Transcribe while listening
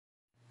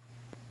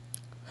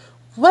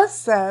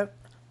What's up?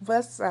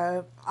 What's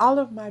up? All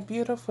of my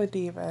beautiful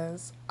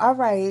divas. All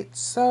right,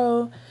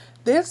 so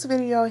this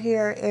video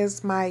here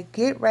is my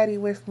get ready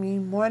with me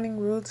morning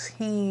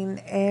routine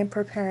and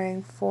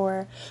preparing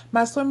for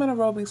my swim and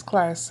aerobics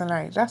class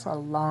tonight. That's a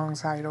long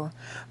title.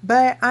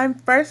 But I'm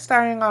first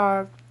starting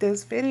off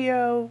this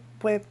video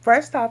with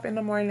first off in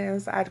the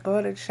mornings, I'd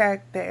go to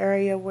check the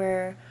area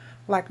where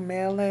like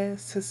mail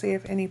is to see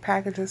if any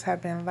packages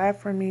have been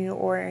left for me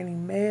or any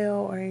mail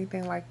or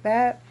anything like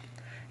that.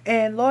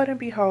 And Lord and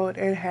behold,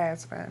 it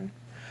has been.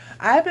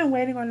 I've been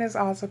waiting on this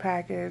Ulta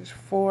package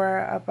for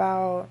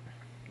about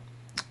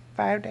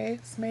 5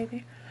 days,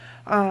 maybe.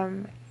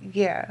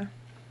 Yeah.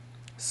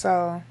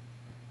 So,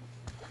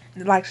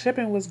 like,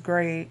 shipping was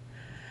great.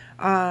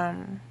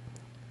 Um,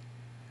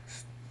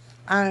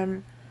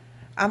 I'm,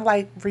 I'm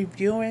like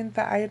reviewing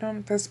the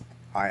item, this,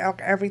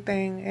 like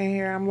everything in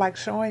here. I'm like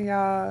showing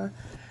y'all,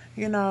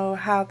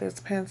 how this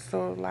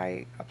pencil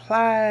like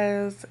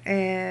applies,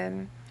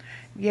 and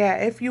yeah,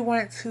 if you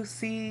want to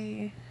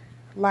see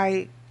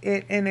like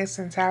it in its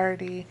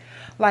entirety,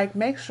 like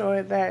make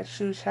sure that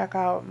you check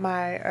out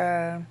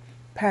my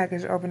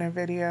package opening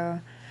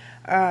video.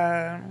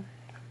 Um,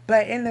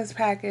 but in this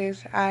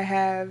package, I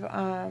have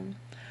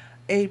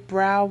a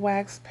brow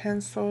wax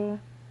pencil,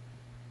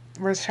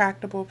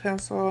 retractable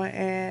pencil,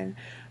 and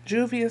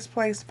Juvia's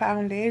Place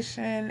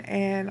foundation,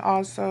 and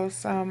also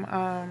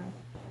some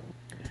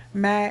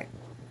MAC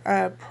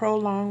Pro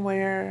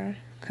Longwear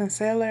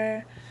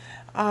concealer.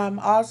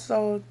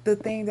 Also, the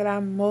thing that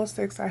I'm most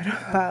excited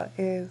about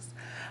is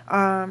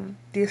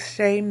this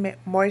Shea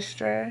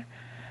Moisture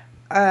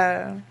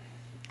uh,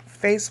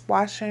 face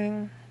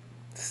washing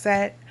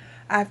set.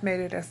 I've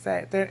made it a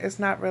set. It's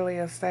not really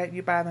a set.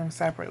 You buy them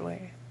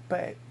separately,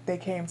 but they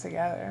came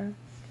together.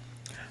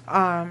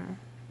 Um,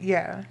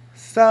 yeah.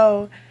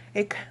 So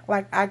it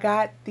like I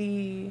got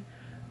the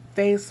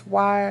face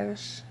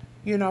wash,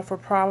 for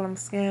problem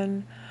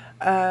skin.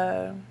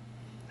 Uh,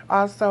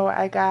 Also,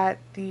 I got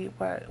the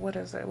what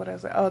is it? What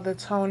is it? Oh, the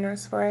toner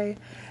spray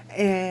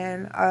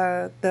and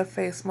the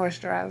face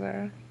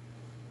moisturizer.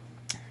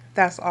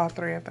 That's all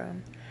three of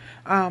them.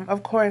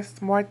 Of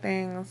course, more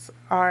things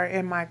are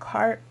in my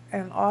cart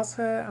and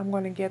also I'm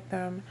going to get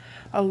them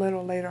a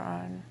little later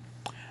on.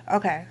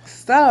 Okay,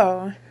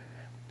 so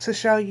to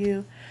show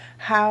you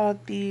how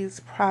these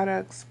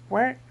products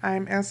work,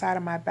 I'm inside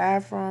of my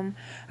bathroom.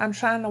 I'm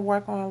trying to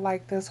work on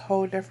like this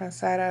whole different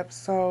setup,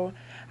 so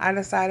I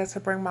decided to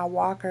bring my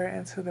walker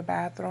into the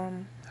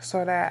bathroom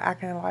so that I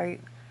can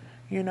like,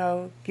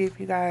 give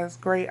you guys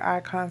great eye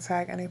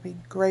contact and it'd be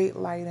great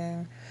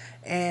lighting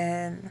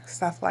and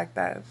stuff like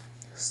that.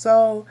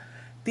 So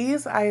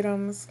these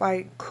items,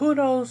 like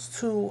kudos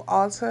to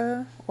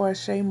Ulta or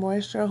Shea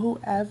Moisture,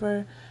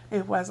 whoever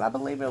it was. I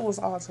believe it was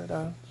Ulta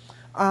though.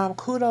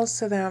 Kudos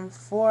to them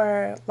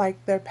for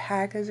like their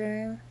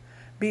packaging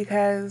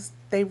because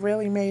they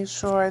really made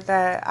sure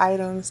that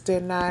items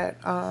did not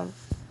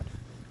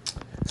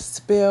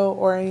spill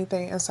or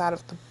anything inside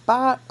of the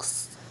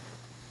box.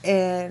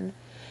 And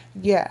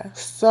yeah,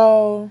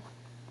 so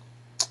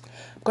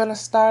I'm gonna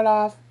start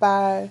off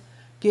by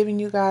giving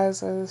you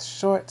guys a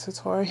short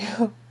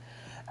tutorial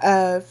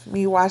of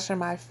me washing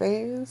my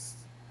face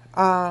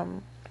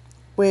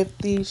with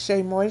the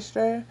Shea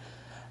Moisture.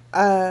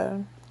 Uh,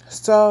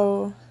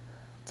 so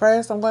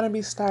first, I'm going to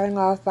be starting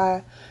off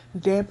by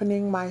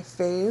dampening my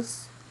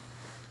face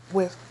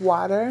with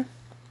water.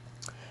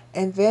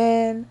 And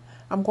then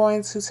I'm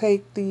going to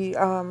take the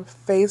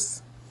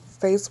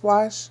face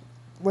wash,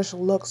 which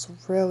looks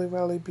really,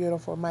 really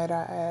beautiful, might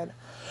I add.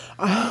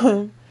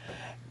 Um,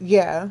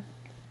 yeah,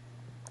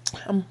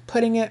 I'm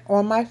putting it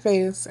on my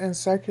face in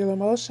circular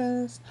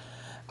motions.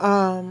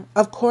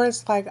 Of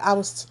course, like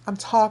I'm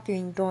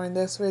talking during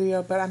this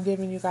video, but I'm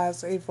giving you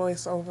guys a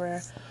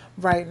voiceover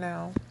right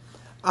now.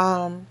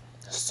 Um,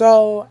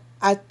 so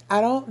I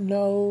don't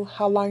know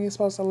how long you're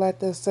supposed to let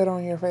this sit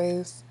on your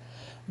face,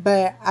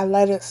 but I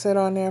let it sit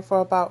on there for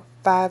about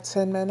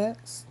 5-10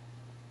 minutes,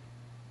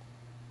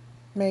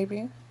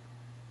 maybe.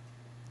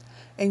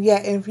 And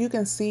yeah, if you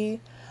can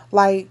see,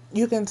 like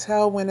you can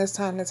tell when it's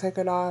time to take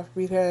it off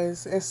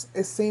because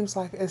it seems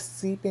like it's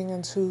seeping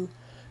into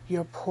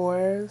your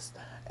pores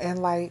and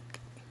like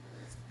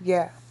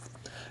yeah.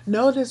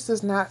 No, this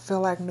does not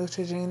feel like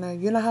Neutrogena.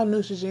 You know how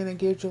Neutrogena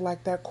gives you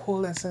like that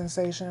cooling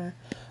sensation,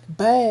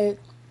 but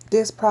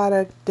this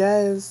product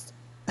does.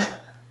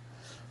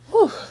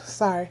 Whew,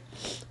 sorry,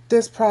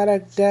 this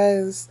product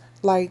does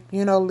like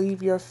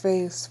leave your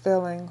face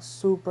feeling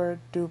super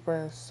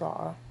duper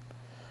soft.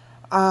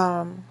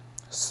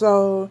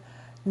 So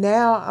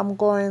now I'm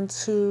going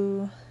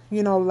to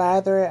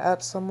lather it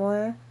up some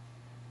more,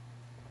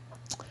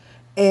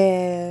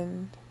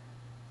 and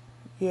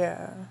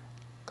yeah,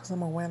 because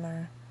I'm a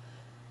winner.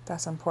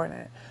 That's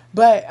important.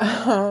 But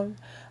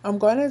I'm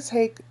going to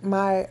take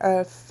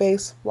my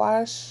face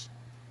wash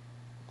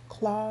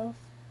cloth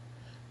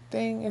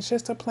thing. It's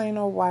just a plain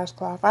old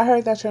washcloth. I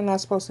heard that you're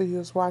not supposed to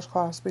use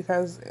washcloths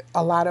because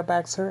a lot of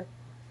bacteria,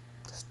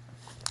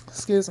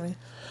 excuse me,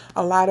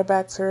 a lot of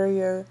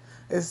bacteria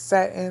is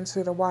set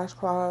into the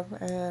washcloth,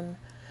 and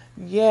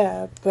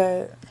yeah,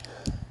 but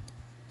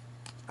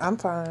I'm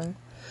fine.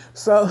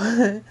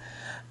 So,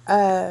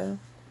 uh,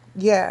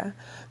 yeah,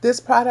 this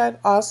product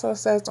also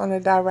says on the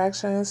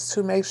directions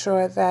to make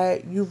sure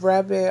that you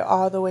rub it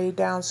all the way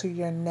down to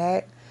your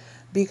neck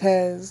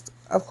because,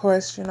 of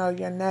course, you know,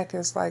 your neck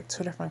is like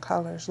two different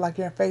colors. Like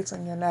your face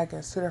and your neck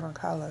is two different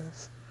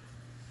colors,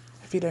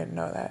 if you didn't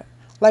know that.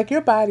 Like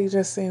your body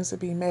just seems to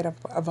be made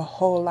of a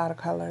whole lot of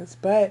colors.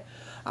 But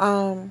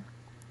um,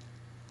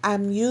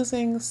 I'm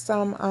using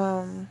some,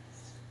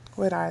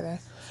 what are they?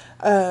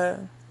 Uh,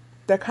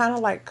 they're kind of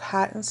like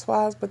cotton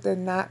swabs, but they're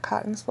not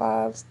cotton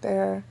swabs.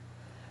 They're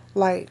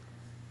like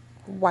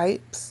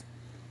wipes,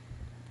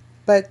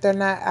 but they're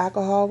not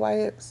alcohol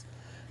wipes.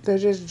 They're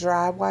just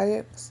dry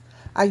wipes.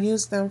 I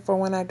use them for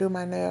when I do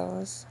my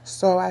nails,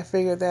 so I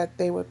figured that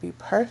they would be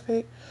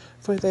perfect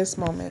for this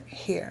moment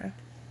here.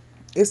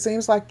 It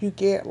seems like you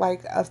get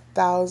like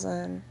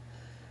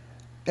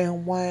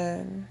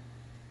 1,001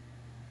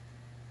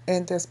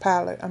 in this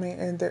palette. I mean,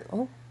 in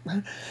the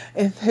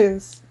in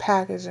this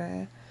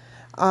packaging.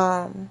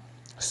 Um,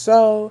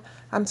 so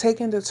I'm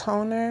taking the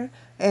toner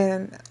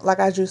and like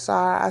I just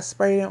saw, I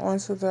sprayed it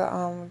onto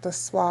the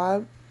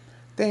swab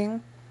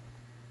thing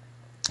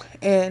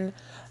and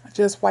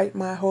just wiped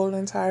my whole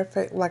entire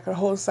face, like the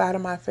whole side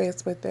of my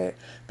face with it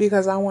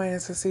because I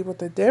wanted to see what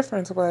the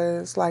difference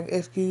was. Like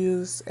if you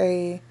use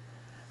a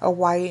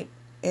wipe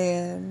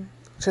and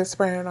just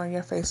spraying it on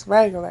your face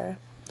regular.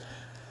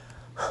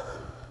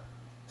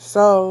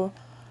 So,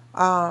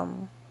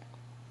 um,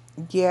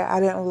 yeah, I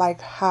didn't like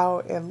how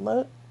it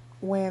looked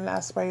when I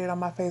sprayed it on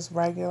my face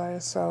regular.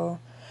 So,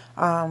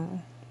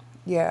 um,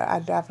 yeah, I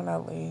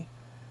definitely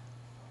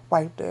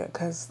wiped it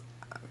because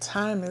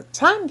time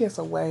gets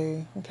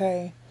away.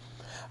 Okay.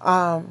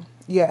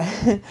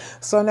 Yeah.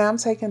 So now I'm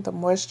taking the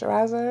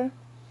moisturizer,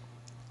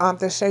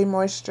 the Shea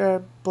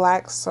Moisture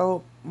Black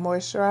Soap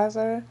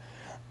Moisturizer,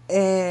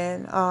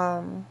 and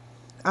I'm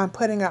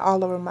putting it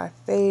all over my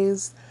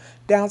face,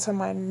 down to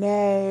my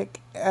neck.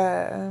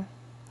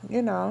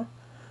 You know,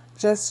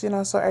 just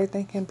so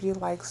everything can be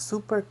like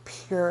super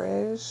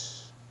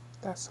purish.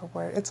 That's a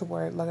word. It's a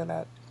word. Look it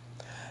up.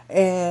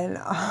 And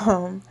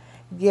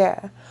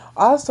yeah.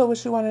 Also,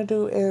 what you want to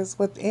do is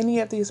with any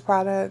of these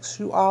products,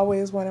 you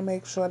always want to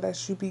make sure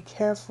that you be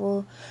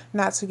careful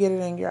not to get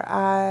it in your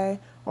eye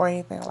or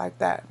anything like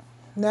that.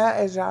 Now,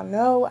 as y'all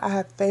know, I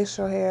have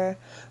facial hair,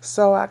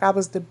 so like I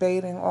was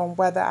debating on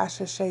whether I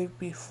should shave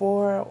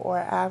before or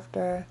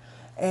after,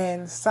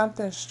 and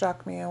something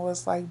struck me and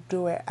was like,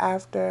 do it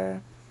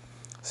after,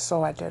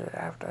 so I did it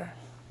after.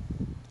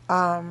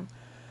 Um,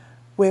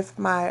 with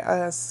my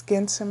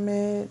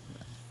Skintimate,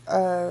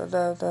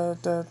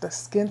 the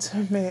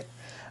Skintimate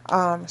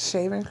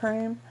shaving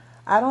cream.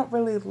 I don't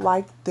really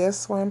like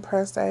this one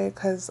per se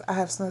because I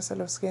have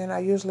sensitive skin. I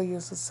usually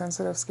use the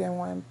sensitive skin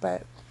one,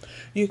 but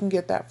you can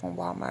get that from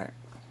Walmart.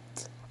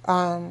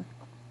 Um,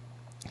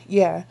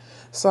 yeah,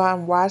 so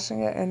I'm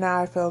washing it and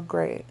now I feel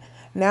great.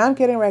 Now I'm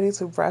getting ready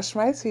to brush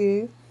my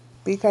teeth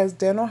because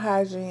dental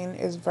hygiene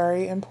is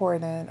very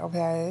important,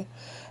 okay?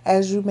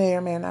 As you may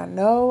or may not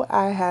know,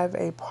 I have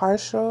a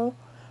partial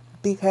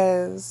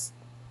because,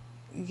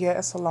 yeah,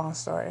 it's a long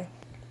story.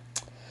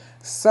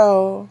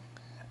 So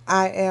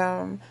I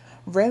am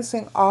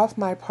rinsing off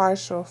my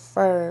partial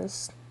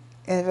first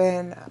and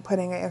then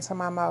putting it into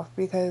my mouth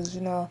because,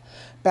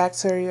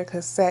 bacteria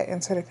could set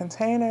into the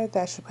container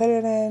that you put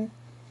it in.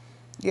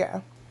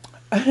 Yeah.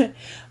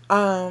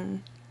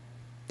 um,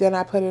 then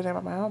I put it in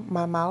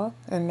my mouth,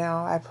 and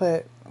now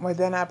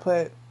then I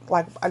put,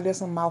 like, I did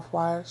some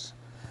mouthwash.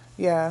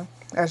 Yeah,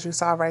 as you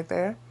saw right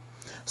there.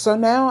 So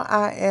now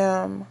I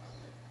am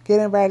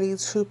getting ready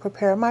to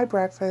prepare my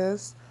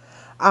breakfast.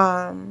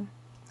 Um,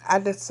 I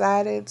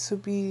decided to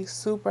be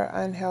super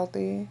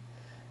unhealthy.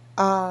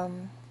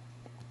 Um,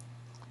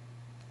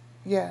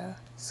 yeah,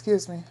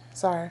 excuse me.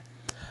 Sorry.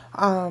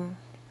 Um,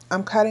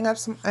 I'm cutting up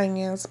some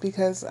onions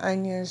because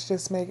onions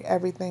just make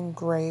everything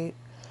great.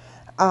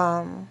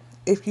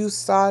 If you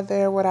saw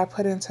there what I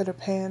put into the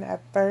pan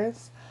at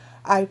first,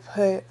 I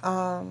put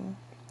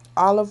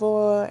olive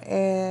oil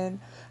and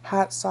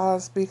hot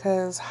sauce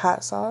because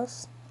hot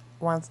sauce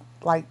once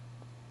like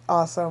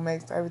also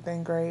makes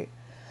everything great.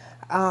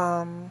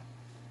 Um,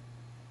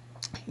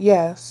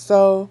 yeah,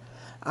 so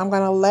I'm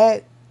gonna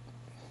let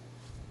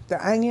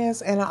the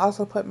onions and I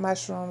also put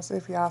mushrooms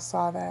if y'all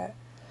saw that.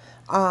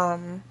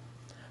 Um,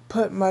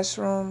 put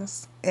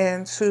mushrooms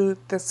into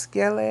the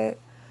skillet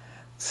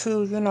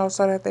to,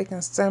 so that they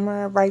can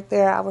simmer. Right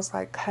there, I was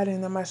like cutting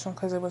the mushroom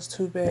because it was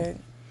too big.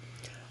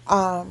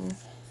 Um,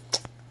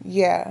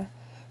 yeah.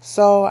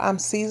 So I'm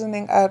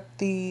seasoning up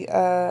the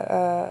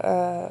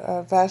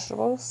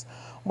vegetables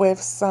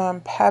with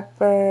some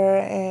pepper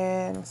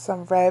and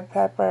some red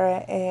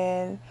pepper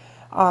and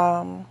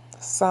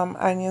some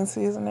onion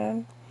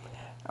seasoning.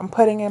 I'm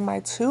putting in my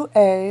 2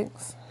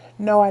 eggs.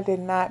 No, I did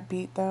not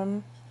beat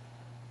them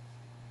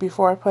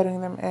before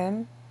putting them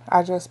in.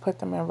 I just put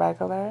them in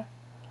regular.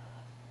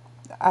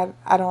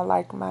 I don't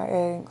like my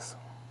eggs.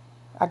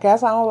 I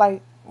guess I don't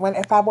like when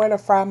if I were to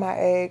fry my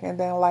egg and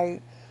then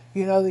like,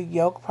 you know, the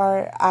yolk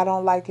part, I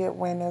don't like it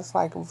when it's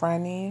like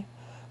runny.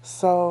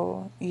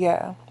 So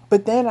yeah.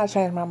 But then I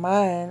changed my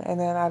mind and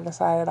then I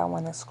decided I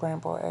wanted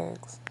scrambled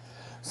eggs.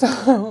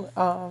 So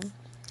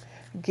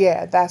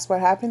yeah, that's what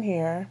happened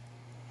here.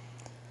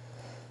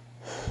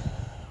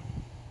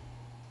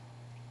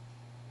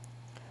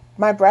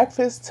 My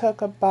breakfast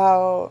took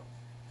about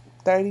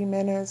 30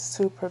 minutes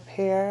to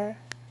prepare.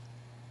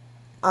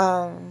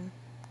 Um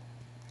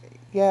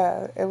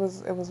yeah, it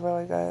was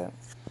really good.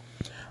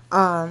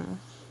 Um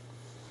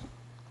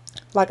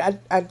like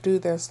I do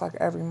this like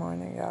every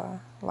morning, y'all.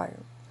 Like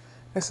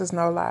this is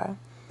no lie.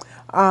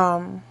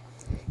 Um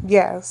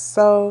yes,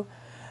 so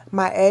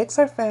my eggs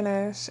are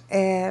finished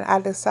and I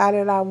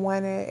decided I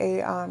wanted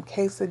a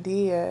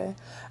quesadilla.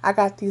 I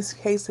got these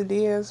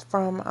quesadillas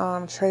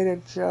from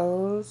Trader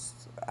Joe's.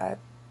 I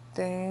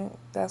think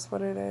that's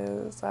what it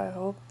is. I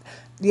hope.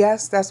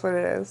 Yes, that's what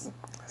it is.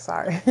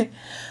 Sorry.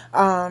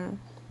 um,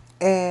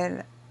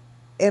 and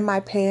in my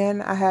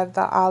pan, I have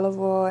the olive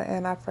oil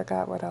and I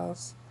forgot what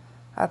else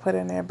I put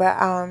in there. But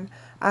I'm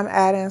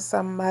adding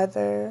some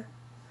mother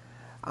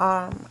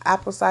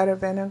apple cider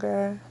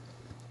vinegar.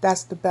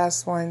 That's the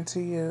best one to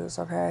use,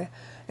 okay?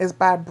 It's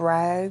by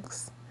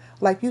Bragg's.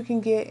 Like you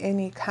can get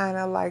any kind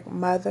of like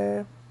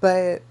mother,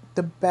 but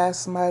the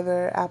best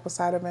mother apple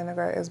cider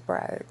vinegar is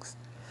Bragg's.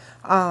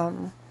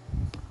 Um,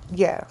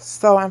 yeah,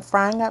 so I'm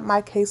frying up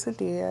my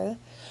quesadilla.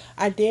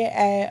 I did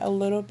add a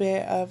little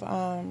bit of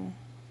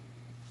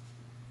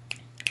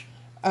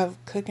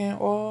cooking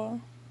oil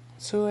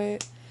to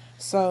it.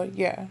 So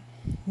yeah.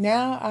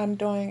 Now I'm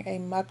doing a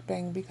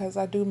mukbang because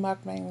I do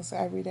mukbangs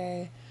every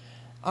day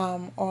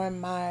on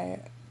my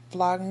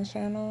vlogging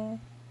channel.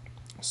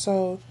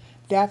 So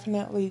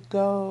definitely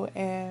go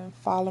and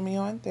follow me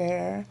on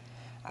there.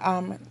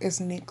 It's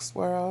Nick's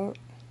World.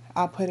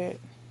 I'll put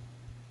it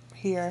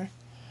here.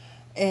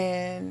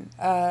 And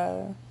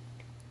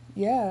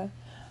yeah,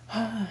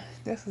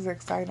 this is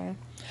exciting.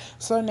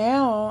 So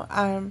now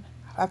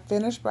I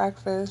finished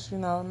breakfast. You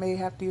know, may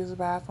have to use the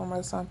bathroom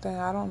or something.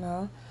 I don't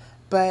know,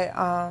 but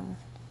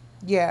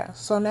yeah.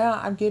 So now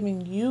I'm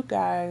giving you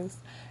guys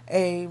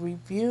a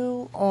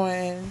review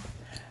on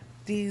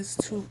these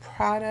two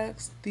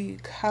products: the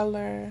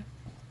Color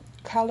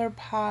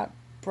Pop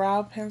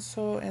brow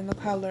pencil in the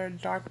color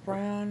dark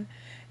brown,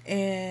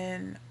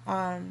 and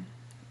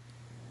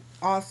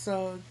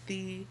also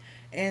the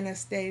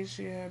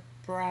Anastasia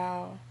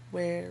brow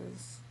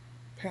wiz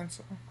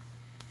pencil.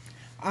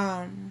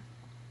 Um,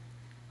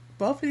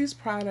 both of these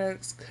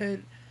products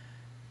could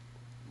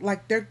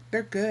like they're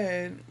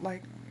good,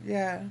 like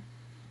yeah,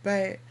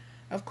 but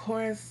of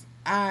course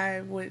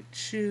I would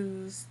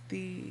choose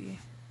the.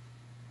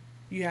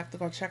 You have to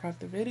go check out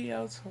the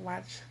video to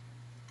watch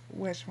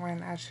which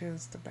one I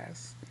choose the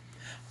best.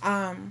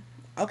 Um,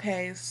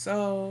 okay,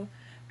 so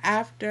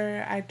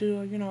after I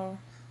do, you know,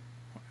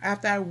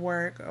 after I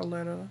work a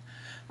little,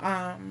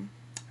 um,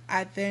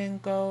 I then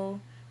go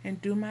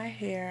and do my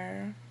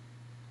hair,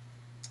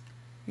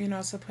 you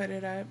know, to put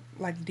it up,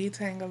 like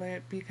detangle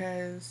it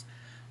because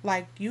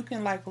like you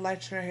can like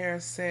let your hair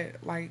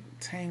sit like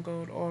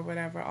tangled or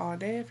whatever all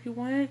day if you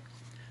want,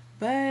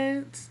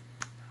 but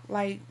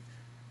like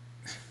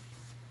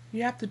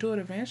you have to do it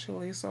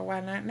eventually, so why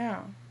not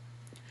now?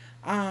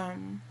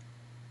 Um,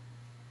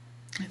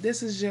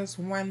 this is just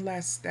one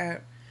less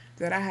step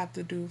that I have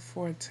to do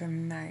for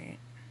tonight.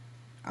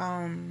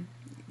 Um,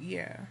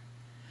 yeah.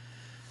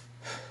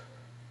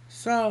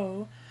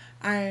 So,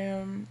 I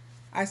am.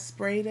 I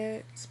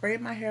sprayed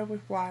my hair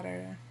with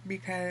water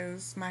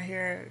because my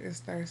hair is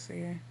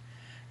thirsty,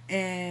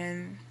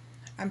 and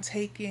I'm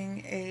taking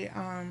a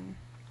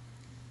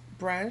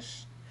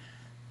brush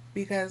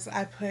because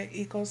I put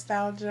Eco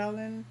Style gel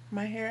in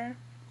my hair,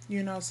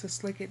 you know, to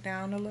slick it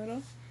down a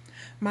little.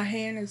 My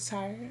hand is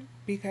tired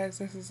because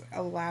this is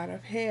a lot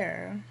of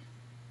hair,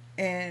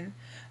 and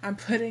I'm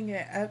putting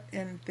it up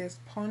in this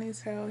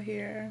ponytail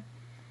here,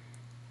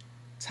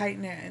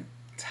 tightening it,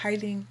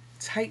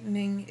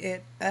 tightening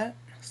it up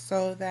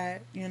so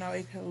that you know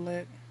it could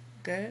look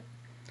good.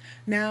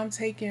 Now I'm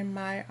taking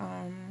my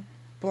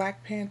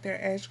Black Panther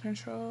Edge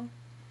Control.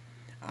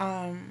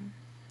 Um,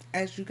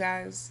 as you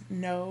guys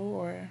know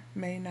or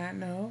may not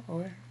know,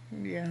 or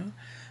you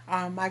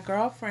know, my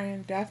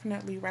girlfriend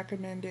definitely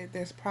recommended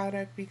this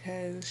product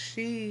because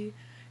she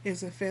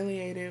is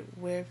affiliated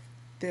with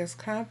this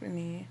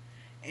company.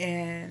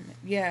 And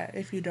yeah,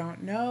 if you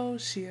don't know,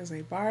 she is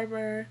a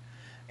barber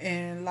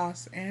in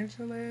Los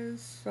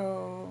Angeles.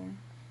 So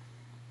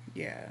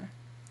yeah.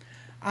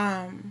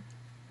 Um,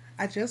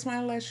 I just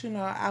want to let you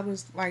know I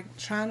was like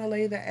trying to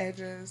lay the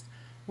edges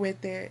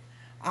with it.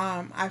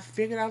 I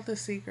figured out the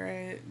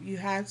secret. You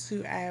have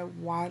to add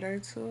water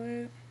to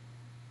it,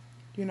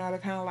 you know, to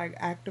kind of like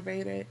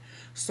activate it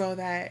so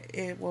that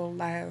it will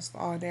last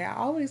all day. I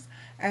always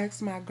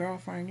ask my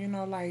girlfriend, you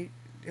know, like,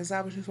 is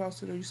that what you're supposed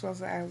to do? You're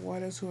supposed to add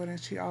water to it, and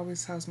she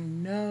always tells me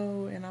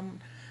no. And I'm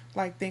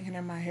like thinking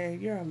in my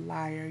head, you're a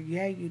liar.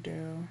 Yeah, you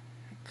do,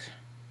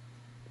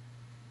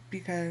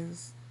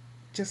 because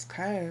just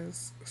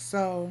cause.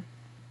 So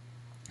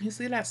You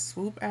see that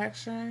swoop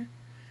action?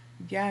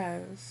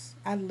 Yes,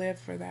 I live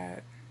for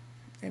that.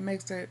 It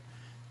makes it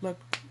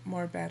look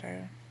more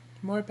better.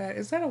 More better.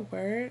 Is that a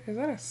word? Is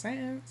that a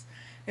sentence?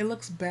 It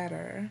looks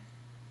better.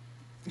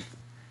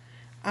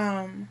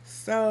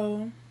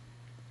 So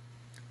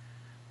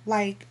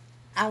like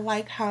I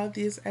like how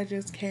these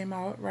edges came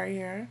out right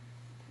here.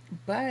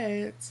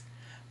 But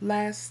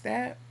last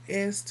step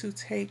is to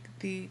take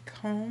the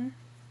comb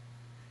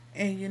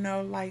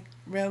and like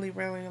really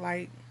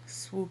like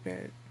swoop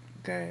it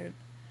good,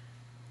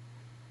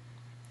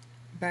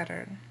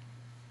 better.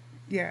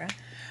 Yeah.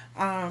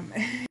 Um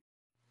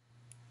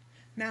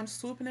Now I'm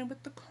swooping it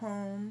with the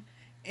comb,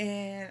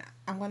 and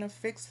I'm gonna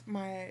fix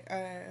my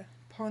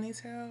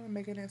ponytail and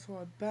make it into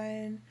a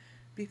bun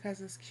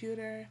because it's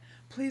cuter.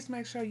 Please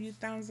make sure you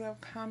thumbs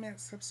up, comment,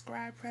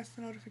 subscribe, press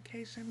the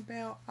notification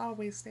bell.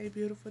 Always stay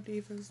beautiful,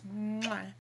 divas. Mwah.